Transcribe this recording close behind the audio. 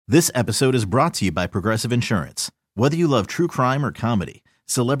This episode is brought to you by Progressive Insurance. Whether you love true crime or comedy,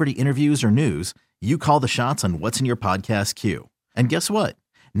 celebrity interviews or news, you call the shots on what's in your podcast queue. And guess what?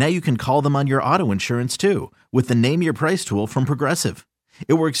 Now you can call them on your auto insurance too with the Name Your Price tool from Progressive.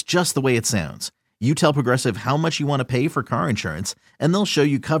 It works just the way it sounds. You tell Progressive how much you want to pay for car insurance, and they'll show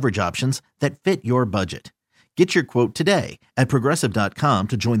you coverage options that fit your budget. Get your quote today at Progressive.com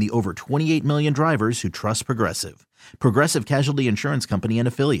to join the over 28 million drivers who trust Progressive. Progressive Casualty Insurance Company and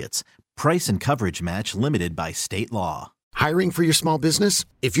Affiliates. Price and coverage match limited by state law. Hiring for your small business?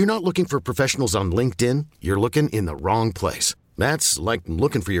 If you're not looking for professionals on LinkedIn, you're looking in the wrong place. That's like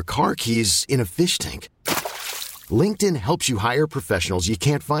looking for your car keys in a fish tank. LinkedIn helps you hire professionals you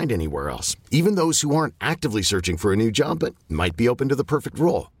can't find anywhere else, even those who aren't actively searching for a new job but might be open to the perfect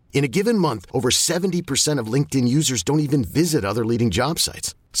role. In a given month, over 70% of LinkedIn users don't even visit other leading job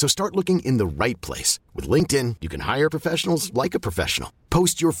sites. So start looking in the right place. With LinkedIn, you can hire professionals like a professional.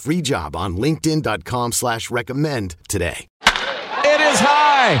 Post your free job on linkedin.com/recommend today. It is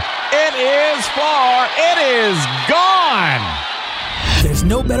high. It is far. It is gone. There's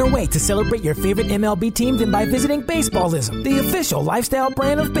no better way to celebrate your favorite MLB team than by visiting Baseballism, the official lifestyle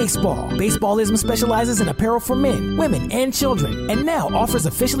brand of baseball. Baseballism specializes in apparel for men, women, and children, and now offers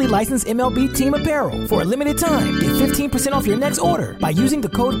officially licensed MLB team apparel. For a limited time, get 15% off your next order by using the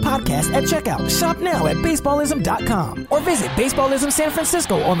code PODCAST at checkout. Shop now at Baseballism.com or visit Baseballism San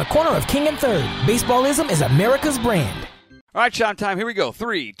Francisco on the corner of King and 3rd. Baseballism is America's brand. All right, Sean, time. Here we go.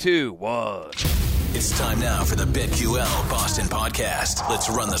 3, 2, 1. It's time now for the BetQL Boston Podcast. Let's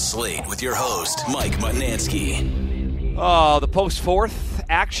run the slate with your host, Mike Mutnansky. Oh, the post-fourth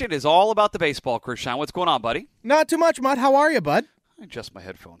action is all about the baseball, Krishan. What's going on, buddy? Not too much, Mutt. How are you, bud? I adjust my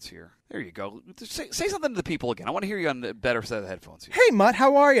headphones here. There you go. Say something to the people again. I want to hear you on the better set of headphones here. Hey, Mutt.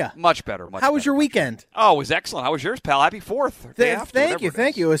 How are you? Much better. How was your weekend? Oh, it was excellent. How was yours, pal? Happy 4th.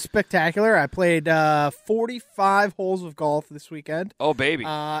 Thank you. It was spectacular. I played 45 holes of golf this weekend. Oh, baby.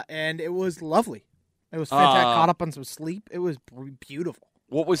 And it was lovely. It was fantastic. Caught up on some sleep. It was beautiful.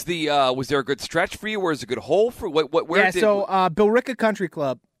 What was the? Was there a good stretch for you? Was it a good hole for what? Where? Yeah. So Billerica Country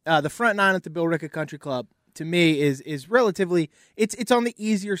Club, the front nine at the Billerica Country Club, to me is relatively. It's on the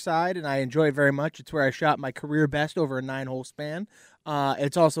easier side, and I enjoy it very much. It's where I shot my career best over a 9-hole span.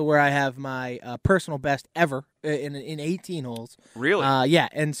 It's also where I have my personal best ever in 18 holes. Really? Yeah.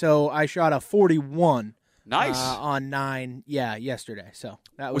 And so I shot a 41. Nice. On 9, yesterday. So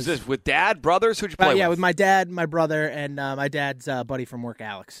that was this with dad, brothers? Who'd you play with? Yeah, with my dad, my brother, and my dad's buddy from work,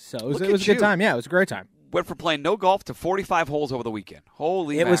 Alex. So it was a good time. Yeah, it was a great time. Went from playing no golf to 45 holes over the weekend.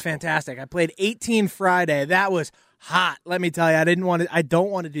 Holy It was fantastic. I played 18 Friday. That was hot. Let me tell you, I don't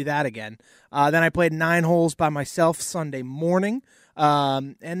want to do that again. Then I played 9 holes by myself Sunday morning.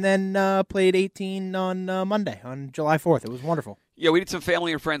 And then played 18 on Monday, on July 4th. It was wonderful. Yeah, we did some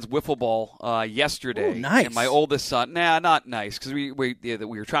family and friends wiffle ball yesterday. Ooh, nice. And my oldest son, not nice, because we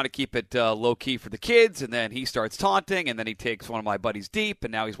were trying to keep it low-key for the kids, and then he starts taunting, and then he takes one of my buddies deep,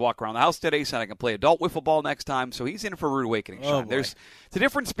 and now he's walking around the house today, saying I can play adult wiffle ball next time, so he's in for a rude awakening, Sean. It's a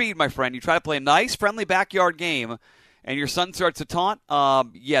different speed, my friend. You try to play a nice, friendly backyard game, and your son starts to taunt,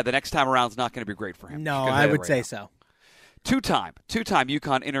 the next time around is not going to be great for him. No, I would say so. Two-time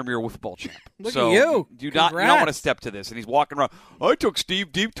UConn intramural wiffle ball champ. Look at you. You don't want to step to this. And he's walking around. I took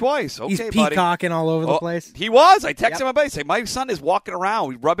Steve deep twice. Okay, he's buddy. peacocking all over the place. He was. I texted my buddy. Say, my son is walking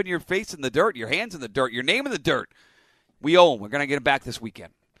around, rubbing your face in the dirt, your hands in the dirt, your name in the dirt. We owe him. We're going to get him back this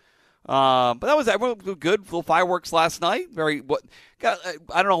weekend. But that was good. Little fireworks last night. I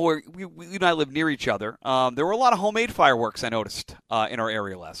don't know where you and I live near each other. There were a lot of homemade fireworks I noticed in our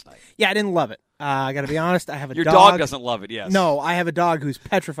area last night. Yeah, I didn't love it. I got to be honest. I have a dog. Your dog doesn't love it. Yes. No, I have a dog who's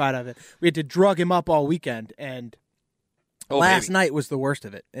petrified of it. We had to drug him up all weekend, and last night was the worst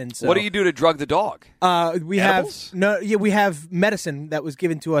of it. And so, what do you do to drug the dog? We Edibles? we have medicine that was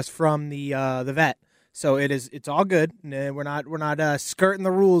given to us from the vet. So it's all good. We're not skirting the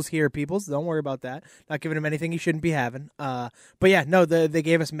rules here, people. So don't worry about that. Not giving him anything he shouldn't be having. But yeah, no, they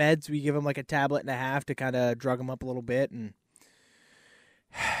gave us meds. We give him like a tablet and a half to kind of drug him up a little bit, and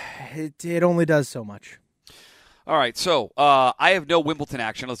it only does so much. All right, so I have no Wimbledon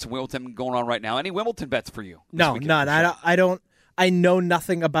action. Let's Wimbledon going on right now. Any Wimbledon bets for you? No, none. I don't. I know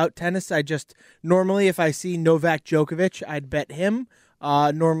nothing about tennis. I just normally if I see Novak Djokovic, I'd bet him.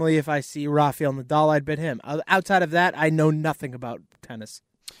 Normally, if I see Rafael Nadal, I'd bet him. Outside of that, I know nothing about tennis.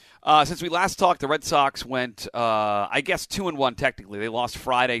 Since we last talked, the Red Sox went, I guess, 2-1 technically. They lost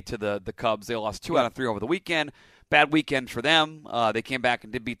Friday to the Cubs. They lost 2 out of 3 over the weekend. Bad weekend for them. They came back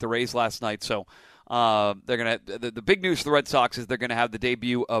and did beat the Rays last night. So They're gonna. The big news for the Red Sox is they're going to have the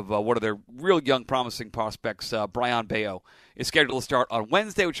debut of one of their real young, promising prospects, Brayan Bello, is scheduled to start on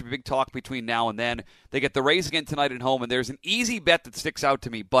Wednesday, which will be a big talk between now and then. They get the Rays again tonight at home, and there's an easy bet that sticks out to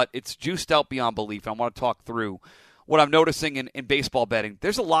me, but it's juiced out beyond belief. I want to talk through what I'm noticing in baseball betting.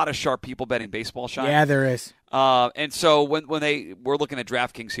 There's a lot of sharp people betting baseball, Shine. Yeah, there is. And so when we're looking at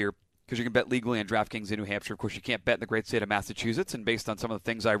DraftKings here, because you can bet legally on DraftKings in New Hampshire. Of course, you can't bet in the great state of Massachusetts, and based on some of the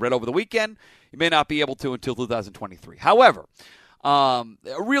things I read over the weekend, you may not be able to until 2023. However, a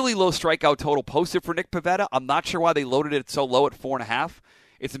really low strikeout total posted for Nick Pivetta. I'm not sure why they loaded it so low at 4.5.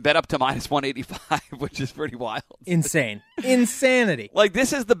 It's bet up to minus 185, which is pretty wild. Insane. Insanity. Like,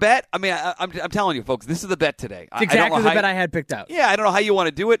 this is the bet. I mean, I'm telling you, folks, this is the bet today. It's exactly the bet I had picked out. Yeah, I don't know how you want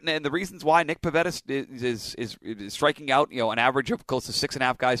to do it, and the reasons why Nick Pivetta is striking out, an average of close to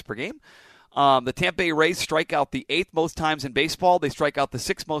 6.5 guys per game. The Tampa Bay Rays strike out the 8th most times in baseball. They strike out the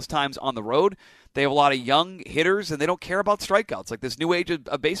 6th most times on the road. They have a lot of young hitters, and they don't care about strikeouts. Like this new age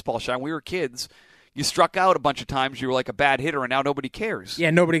of baseball, Sean, we were kids. You struck out a bunch of times. You were like a bad hitter, and now nobody cares. Yeah,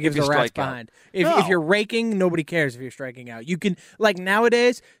 nobody gives a rat's behind. If you're raking, nobody cares if you're striking out. You can, like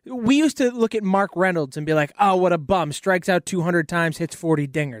nowadays, we used to look at Mark Reynolds and be like, oh, what a bum. Strikes out 200 times, hits 40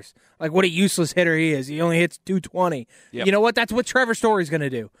 dingers. Like, what a useless hitter he is. He only hits 220. Yep. You know what? That's what Trevor Story's going to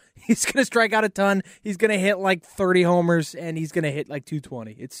do. He's going to strike out a ton. He's going to hit like 30 homers, and he's going to hit like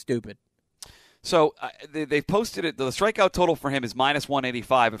 220. It's stupid. So they've posted it. The strikeout total for him is minus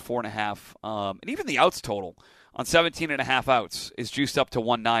 185 at 4.5. And even the outs total on 17.5 outs is juiced up to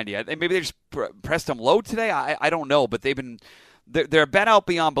 190. Maybe they just pressed him low today. I don't know, but they're bet out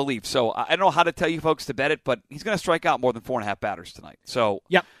beyond belief. So I don't know how to tell you folks to bet it, but he's going to strike out more than 4.5 batters tonight. So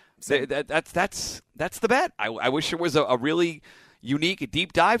yep, that's the bet. I wish there was a really unique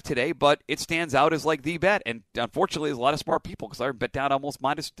deep dive today, but it stands out as like the bet, and unfortunately there's a lot of smart people because I bet down almost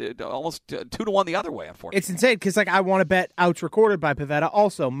 2-1 the other way. Unfortunately, it's insane because like I want to bet outs recorded by Pivetta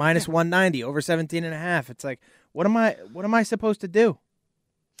also minus 190 over 17.5. It's like what am I supposed to do?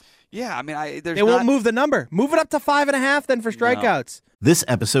 Yeah, I mean, they won't move the number. Move it up to 5.5 then for strikeouts. No. This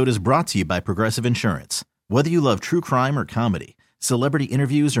episode is brought to you by Progressive Insurance. Whether you love true crime or comedy, celebrity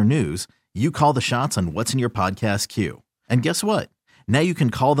interviews or news, you call the shots on what's in your podcast queue. And guess what? Now you can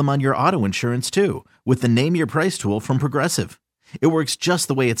call them on your auto insurance too with the Name Your Price tool from Progressive. It works just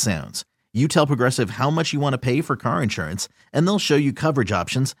the way it sounds. You tell Progressive how much you want to pay for car insurance, and they'll show you coverage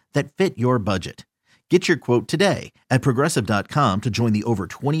options that fit your budget. Get your quote today at Progressive.com to join the over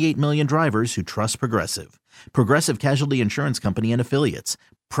 28 million drivers who trust Progressive. Progressive Casualty Insurance Company and Affiliates.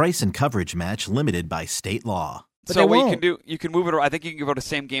 Price and coverage match limited by state law. But so what you can move it. I think you can go to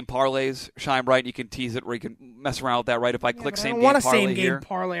same game parlays, Shine Bright. You can tease it, where you can mess around with that. Right? If I click same game parlay, I don't want a same game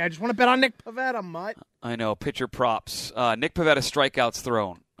parlay. I just want to bet on Nick Pivetta, Mutt. I know. Pitcher props. Nick Pivetta strikeouts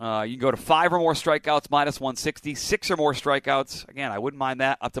thrown. You can go to 5 or more strikeouts, minus 160. 6 or more strikeouts. Again, I wouldn't mind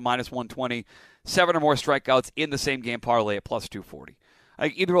that. Up to minus 120. 7 or more strikeouts in the same game parlay at plus 240.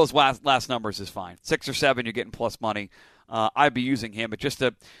 Either of those last numbers is fine. 6 or 7, you're getting plus money. I'd be using him, but it's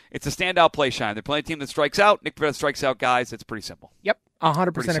a standout play, Shine. They're playing a team that strikes out. Nick Pivetta strikes out guys. It's pretty simple. Yep,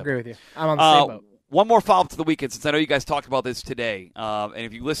 100% agree with you. I'm on the same boat. One more follow-up to the weekend, since I know you guys talked about this today. And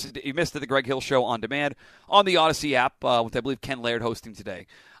if you missed the Greg Hill Show on demand on the Odyssey app, with I believe Ken Laird hosting today.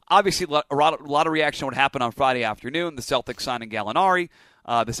 Obviously, a lot of reaction would happen on Friday afternoon. The Celtics signing Gallinari.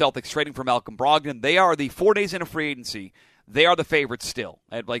 The Celtics trading for Malcolm Brogdon. They are the 4 days into free agency. They are the favorites still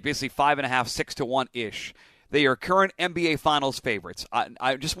at like basically 5.5, 6-1-ish. They are current NBA Finals favorites.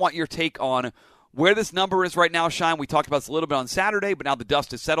 I just want your take on where this number is right now, Shine. We talked about this a little bit on Saturday, but now the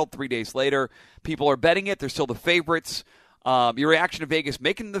dust has settled 3 days later. People are betting it. They're still the favorites. Your reaction to Vegas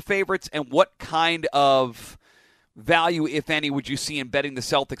making them the favorites, and what kind of value, if any, would you see in betting the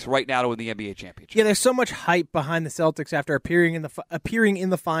Celtics right now to win the NBA championship? Yeah, there's so much hype behind the Celtics after appearing in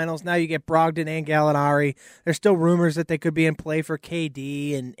the finals. Now you get Brogdon and Gallinari. There's still rumors that they could be in play for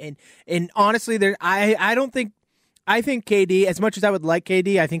KD, and honestly, I think KD, as much as I would like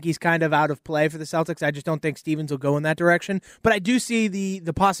KD, I think he's kind of out of play for the Celtics. I just don't think Stevens will go in that direction. But I do see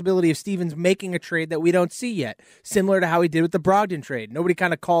the possibility of Stevens making a trade that we don't see yet, similar to how he did with the Brogdon trade. Nobody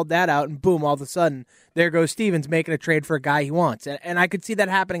kind of called that out, and boom, all of a sudden, there goes Stevens making a trade for a guy he wants. And I could see that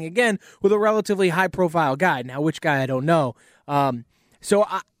happening again with a relatively high-profile guy. Now, which guy, I don't know. So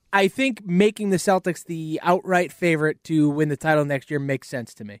I think making the Celtics the outright favorite to win the title next year makes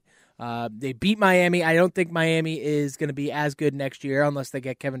sense to me. They beat Miami. I don't think Miami is going to be as good next year unless they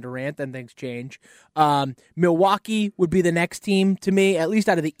get Kevin Durant, then things change. Milwaukee would be the next team to me, at least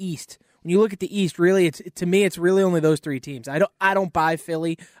out of the East. When you look at the East, really, to me, it's really only those 3 teams. I don't buy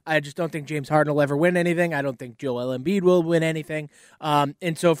Philly. I just don't think James Harden will ever win anything. I don't think Joel Embiid will win anything.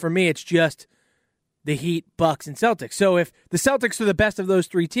 And so for me, it's just the Heat, Bucks, and Celtics. So if the Celtics are the best of those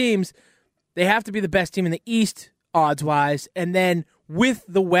three teams, they have to be the best team in the East, odds-wise. And then with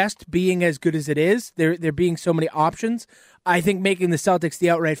the West being as good as it is, there being so many options, I think making the Celtics the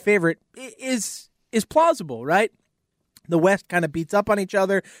outright favorite is plausible, right? The West kind of beats up on each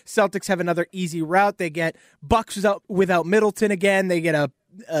other. Celtics have another easy route. They get Bucks without Middleton again. They get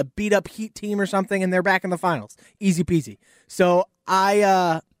a beat-up Heat team or something, and they're back in the finals. Easy peasy. So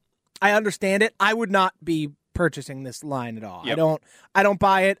I understand it. I would not be purchasing this line at all. Yep. I don't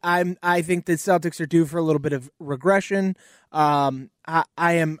buy it. I think the Celtics are due for a little bit of regression. I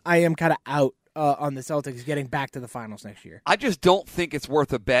am kind of out on the Celtics getting back to the finals next year. I just don't think it's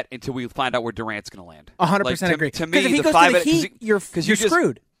worth a bet until we find out where Durant's going to land. 100% agree. To me, if he the goes five to the Heat, you're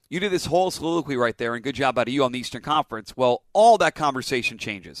screwed. You did this whole soliloquy right there, and good job out of you on the Eastern Conference. Well, all that conversation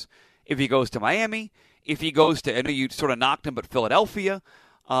changes. If he goes to Miami, if he goes to, I know you sort of knocked him, but Philadelphia,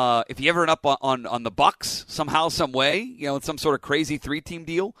 if he ever end up on the Bucks somehow, some way, in some sort of crazy 3-team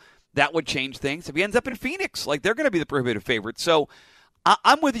deal, that would change things. If he ends up in Phoenix, they're going to be the prohibitive favorites. So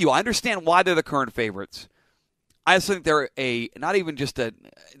I'm with you. I understand why they're the current favorites. I just think they're just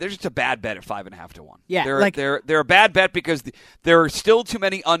a bad bet at 5.5 to 1. Yeah, they're a bad bet because there are still too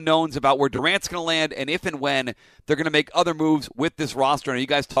many unknowns about where Durant's going to land and if and when they're going to make other moves with this roster. And you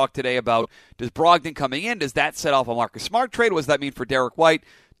guys talked today about, does Brogdon coming in, does that set off a Marcus Smart trade? What does that mean for Derek White?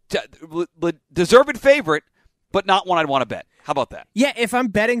 Deserved favorite, but not one I'd want to bet. How about that? Yeah, if I'm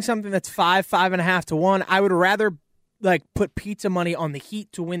betting something that's 5.5 to 1, I would rather put pizza money on the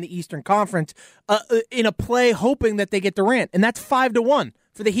Heat to win the Eastern Conference in a play hoping that they get Durant. And that's 5 to 1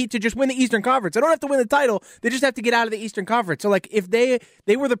 for the Heat to just win the Eastern Conference. They don't have to win the title. They just have to get out of the Eastern Conference. So if they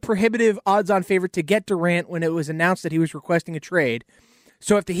were the prohibitive odds-on favorite to get Durant when it was announced that he was requesting a trade.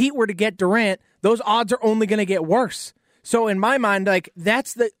 So if the Heat were to get Durant, those odds are only going to get worse. So in my mind,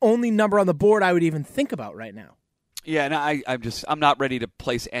 that's the only number on the board I would even think about right now. Yeah, and I'm not ready to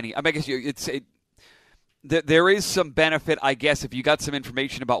place any. I guess there is some benefit, I guess, if you got some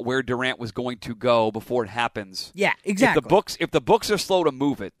information about where Durant was going to go before it happens. Yeah, exactly. If the books are slow to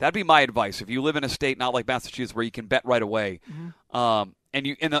move it, that'd be my advice. If you live in a state not like Massachusetts where you can bet right away, I was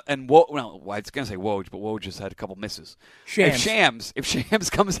going to say Woj, but Woj just had a couple misses. Shams. If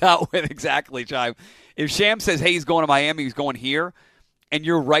Shams comes out with exactly, Chime, if Shams says, hey, he's going to Miami, he's going here, and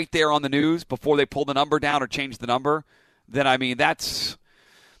you're right there on the news before they pull the number down or change the number, then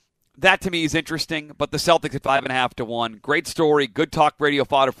that to me is interesting, but the Celtics at 5.5 to 1. Great story, good talk radio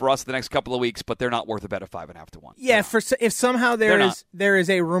fodder for us the next couple of weeks, but they're not worth a bet at 5.5 to 1. Yeah, if somehow there is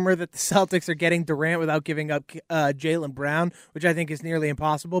a rumor that the Celtics are getting Durant without giving up Jaylen Brown, which I think is nearly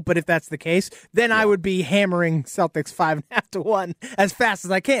impossible, but if that's the case, then I would be hammering Celtics 5.5 to 1 as fast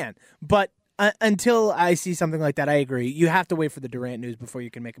as I can. But until I see something like that, I agree. You have to wait for the Durant news before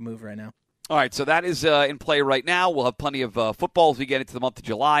you can make a move right now. All right, so that is in play right now. We'll have plenty of football as we get into the month of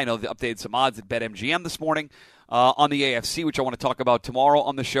July. I know they updated some odds at BetMGM this morning on the AFC, which I want to talk about tomorrow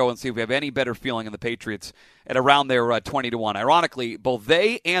on the show and see if we have any better feeling in the Patriots at around their 20 to 1. Ironically, both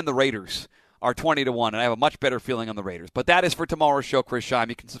they and the Raiders are 20 to 1, and I have a much better feeling on the Raiders. But that is for tomorrow's show, Chris Scheim.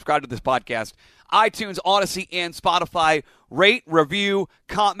 You can subscribe to this podcast, iTunes, Odyssey, and Spotify. Rate, review,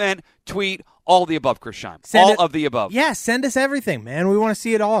 comment, tweet, all the above, Chris Scheim. Of the above. Yeah, send us everything, man. We want to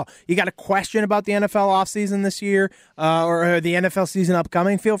see it all. You got a question about the NFL offseason this year or the NFL season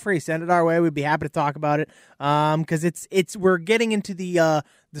upcoming, feel free. Send it our way. We'd be happy to talk about it because we're getting into the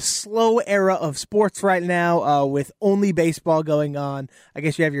slow era of sports right now with only baseball going on. I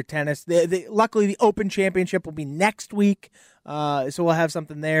guess you have your tennis. Luckily, the Open Championship will be next week. So we'll have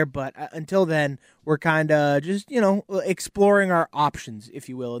something there, but until then, we're kind of just, exploring our options, if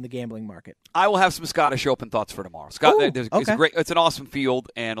you will, in the gambling market. I will have some Scottish Open thoughts for tomorrow. It's an awesome field,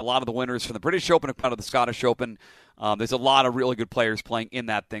 and a lot of the winners from the British Open are part of the Scottish Open. There's a lot of really good players playing in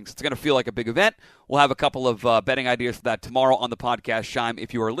that thing, so it's going to feel like a big event. We'll have a couple of betting ideas for that tomorrow on the podcast, Scheim.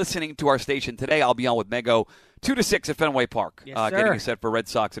 If you are listening to our station today, I'll be on with Mego 2 to 6 at Fenway Park, getting you set for Red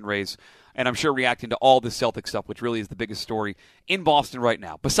Sox and Rays. And I'm sure reacting to all this Celtic stuff, which really is the biggest story in Boston right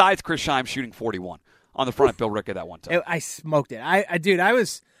now. Besides Chris Scheim shooting 41 on the front of Bill Rickett that one time. I smoked it. I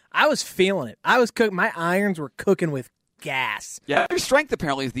was feeling it. I was cooking. My irons were cooking with gas. Yeah, your strength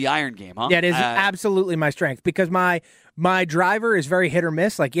apparently is the iron game, huh? Yeah, it is absolutely my strength because my driver is very hit or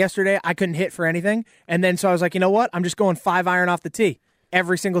miss. Like yesterday, I couldn't hit for anything, and then so I was like, you know what? I'm just going 5 iron off the tee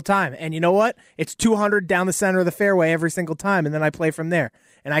every single time. And you know what? It's 200 down the center of the fairway every single time, and then I play from there.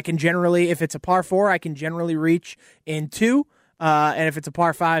 And I can generally, if it's a par 4, I can generally reach in 2. And if it's a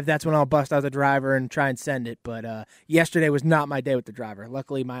par 5, that's when I'll bust out the driver and try and send it. But yesterday was not my day with the driver.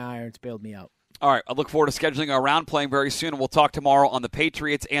 Luckily, my irons bailed me out. All right, I look forward to scheduling our round, playing very soon, and we'll talk tomorrow on the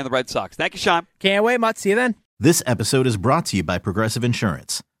Patriots and the Red Sox. Thank you, Sean. Can't wait, Mutt. See you then. This episode is brought to you by Progressive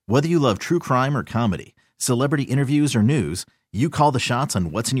Insurance. Whether you love true crime or comedy, celebrity interviews or news, you call the shots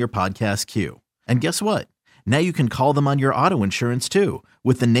on what's in your podcast queue. And guess what? Now you can call them on your auto insurance too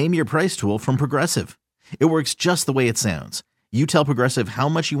with the Name Your Price tool from Progressive. It works just the way it sounds. You tell Progressive how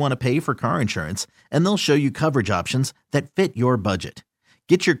much you want to pay for car insurance, and they'll show you coverage options that fit your budget.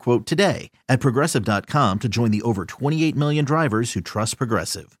 Get your quote today at Progressive.com to join the over 28 million drivers who trust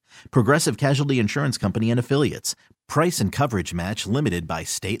Progressive. Progressive Casualty Insurance Company and Affiliates. Price and coverage match limited by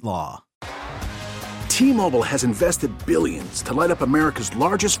state law. T-Mobile has invested billions to light up America's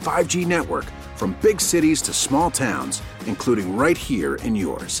largest 5G network, from big cities to small towns, including right here in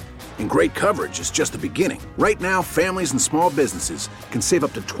yours. And great coverage is just the beginning. Right now, families and small businesses can save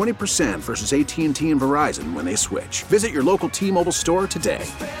up to 20% versus AT&T and Verizon when they switch. Visit your local T-Mobile store today.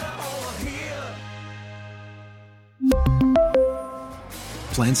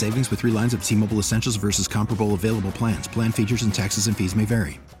 Plan savings with 3 lines of T-Mobile Essentials versus comparable available plans. Plan features and taxes and fees may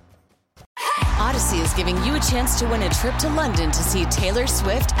vary. Odyssey is giving you a chance to win a trip to London to see Taylor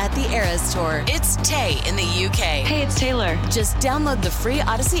Swift at the Eras Tour. It's Tay in the UK. Hey, it's Taylor. Just download the free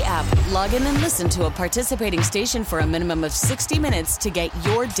Odyssey app, log in and listen to a participating station for a minimum of 60 minutes to get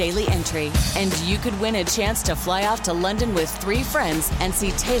your daily entry. And you could win a chance to fly off to London with 3 friends and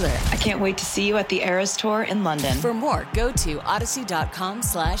see Taylor. I can't wait to see you at the Eras Tour in London. For more, go to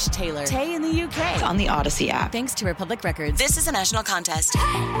odyssey.com/Taylor. Tay in the UK. On the Odyssey app. Thanks to Republic Records. This is a national contest.